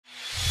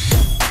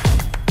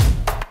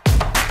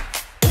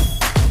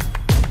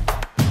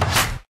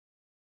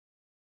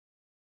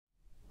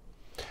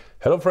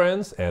Hello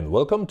friends and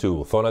welcome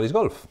to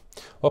Zonadiscgolf.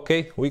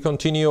 Okay, we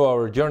continue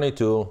our journey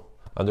to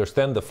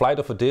understand the flight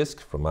of a disc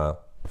from a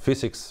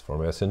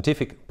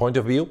scientific point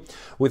of view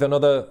with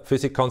another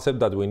physics concept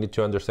that we need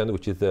to understand,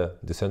 which is the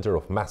center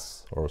of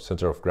mass or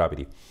center of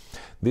gravity.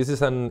 This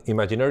is an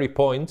imaginary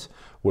point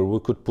where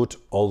we could put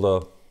all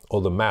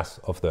the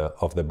mass of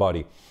the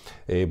body.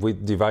 If we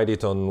divide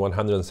it on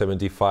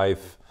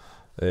 175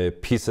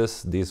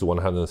 pieces, this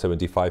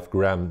 175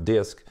 gram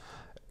disc,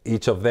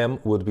 each of them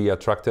would be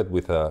attracted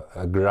with a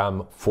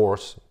gram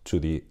force to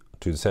the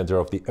center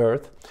of the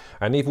Earth.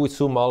 And if we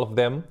sum all of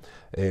them,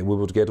 we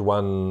would get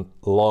one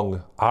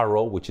long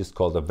arrow, which is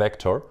called a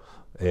vector,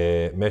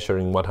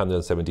 measuring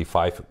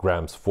 175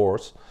 grams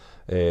force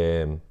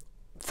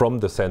from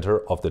the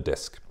center of the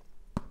disc.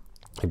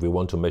 If we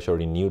want to measure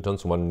in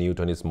newtons, 1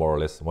 newton is more or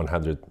less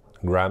 100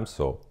 grams,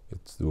 so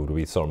it would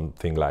be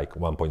something like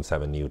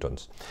 1.7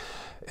 newtons.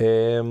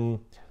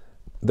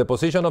 The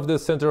position of the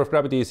center of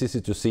gravity is easy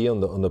to see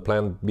on the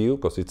plan view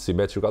because it's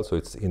symmetrical, so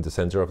it's in the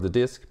center of the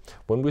disc.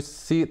 When we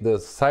see the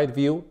side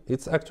view,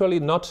 it's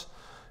actually not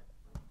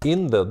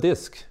in the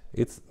disc,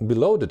 it's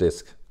below the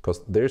disc,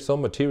 because there's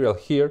some material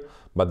here,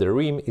 but the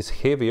rim is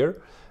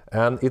heavier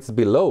and it's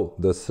below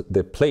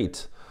the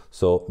plate.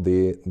 So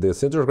the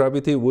center of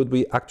gravity would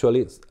be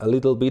actually a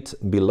little bit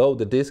below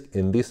the disc,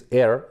 in this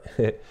air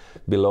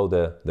below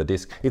the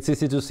disc. It's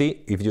easy to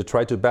see if you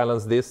try to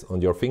balance this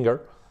on your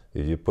finger.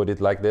 If you put it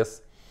like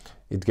this,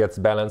 it gets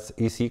balanced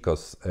easy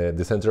because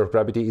the center of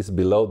gravity is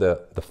below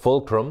the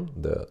fulcrum,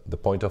 the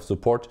point of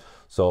support.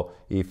 So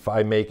if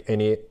I make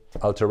any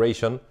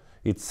alteration,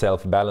 it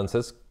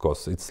self-balances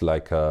because it's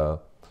like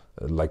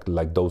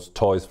those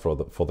toys for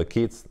the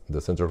kids.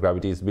 The center of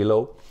gravity is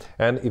below,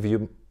 and if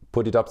you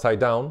put it upside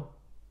down,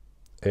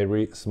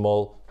 every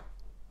small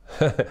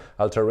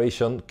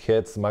alteration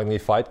gets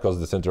magnified because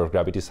the center of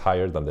gravity is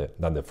higher than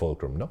the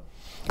fulcrum. No?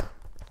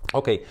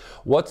 Okay,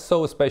 what's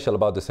so special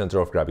about the center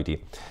of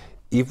gravity?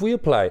 If we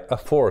apply a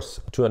force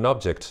to an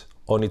object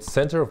on its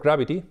center of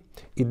gravity,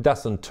 it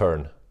doesn't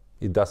turn,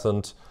 it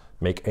doesn't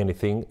make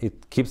anything,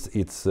 it keeps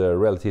its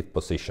relative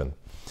position.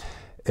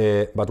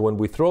 But when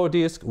we throw a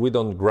disc, we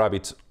don't grab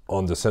it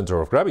on the center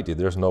of gravity.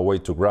 There's no way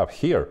to grab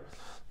here.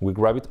 We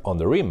grab it on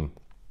the rim.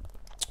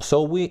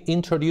 So we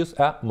introduce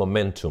a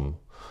momentum.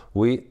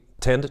 We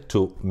tend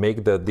to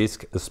make the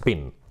disc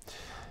spin.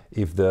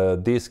 If the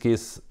disc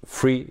is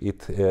free,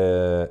 it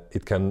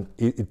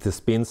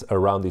spins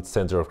around its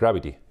center of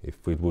gravity.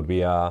 If it would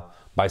be a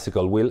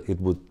bicycle wheel, it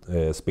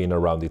would spin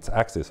around its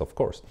axis, of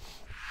course.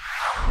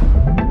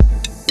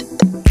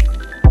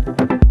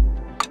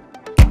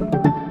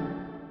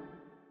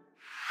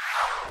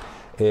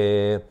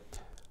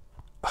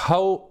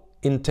 How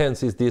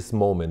intense is this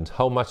moment?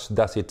 How much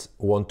does it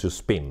want to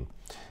spin?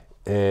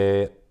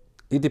 It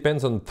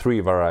depends on 3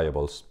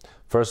 variables.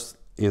 First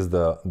is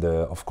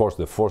of course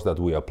the force that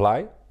we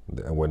apply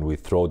when we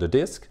throw the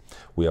disc.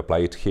 We apply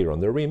it here on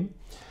the rim.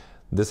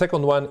 The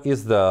second one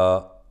is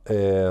the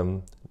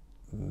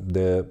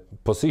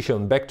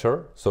position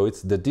vector, so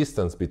it's the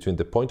distance between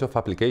the point of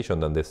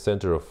application and the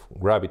center of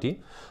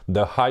gravity.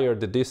 The higher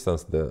the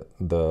distance,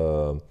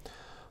 the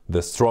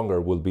stronger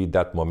will be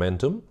that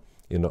momentum.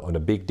 You know, on a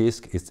big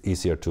disc, it's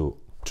easier to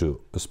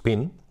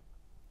spin.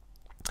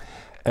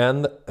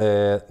 And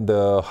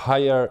the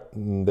higher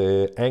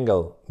the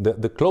angle,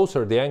 the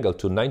closer the angle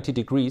to 90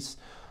 degrees,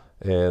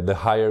 the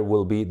higher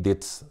will be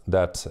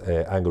that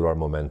angular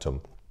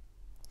momentum.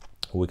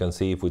 We can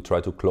see if we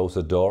try to close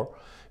a door,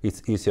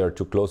 it's easier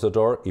to close the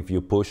door if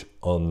you push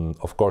on,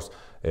 of course,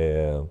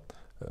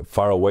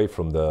 far away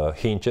from the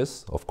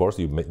hinges. Of course,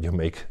 you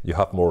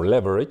have more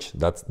leverage.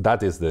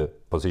 That is the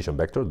position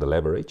vector, the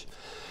leverage.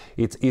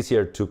 It's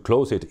easier to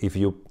close it if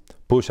you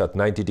push at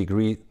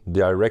 90-degree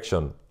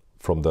direction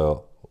from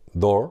the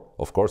door.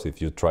 Of course,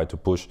 if you try to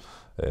push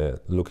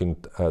looking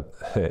at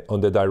on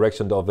the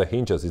direction of the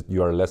hinges,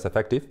 you are less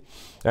effective.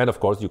 And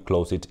of course, you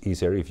close it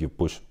easier if you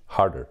push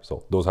harder.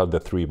 So those are the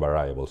 3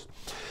 variables.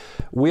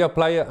 We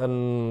apply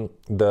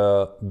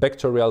the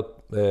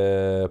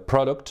vectorial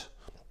product,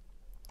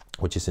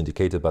 which is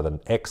indicated by an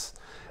X,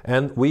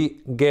 and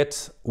we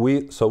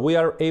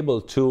are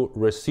able to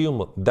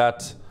resume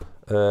that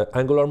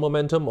angular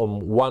momentum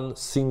on one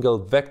single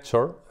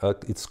vector.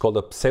 It's called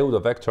a pseudo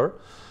vector,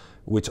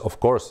 which of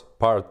course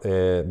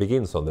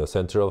begins on the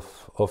center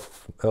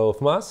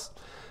of mass,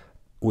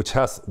 which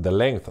has the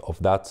length of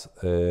that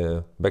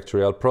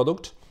vectorial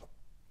product.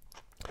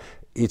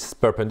 It's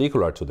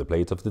perpendicular to the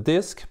plate of the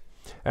disc,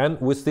 and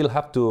we still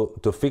have to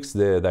fix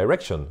the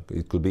direction.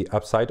 It could be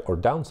upside or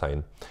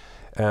downside,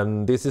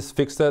 and this is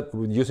fixed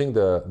using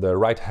the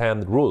right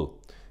hand rule.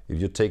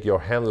 If you take your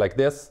hand like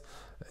this,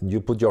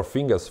 you put your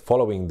fingers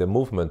following the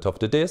movement of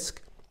the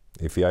disc.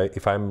 If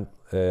I'm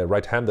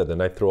right-handed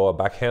and I throw a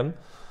backhand,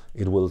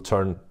 it will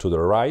turn to the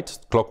right,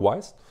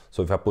 clockwise.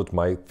 So if I put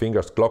my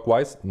fingers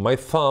clockwise, my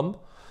thumb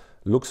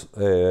looks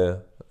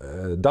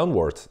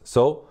downwards.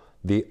 So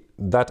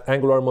that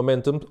angular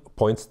momentum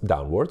points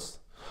downwards.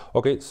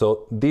 Okay,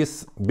 so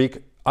this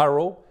big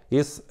arrow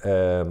is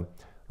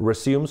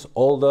resumes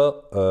all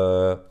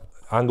the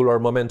angular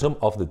momentum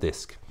of the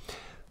disc.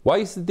 Why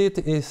is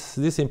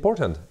this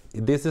important?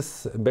 This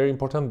is very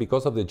important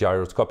because of the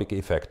gyroscopic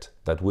effect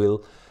that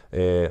will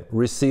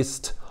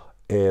resist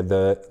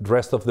the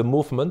rest of the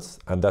movements,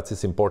 and that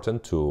is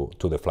important to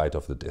the flight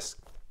of the disc.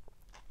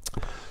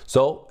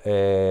 So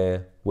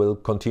we'll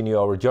continue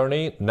our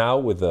journey now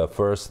with the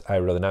first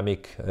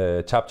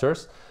aerodynamic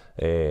chapters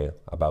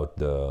about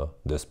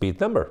the speed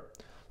number.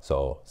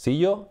 So see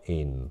you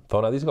in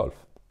Zonadiscgolf.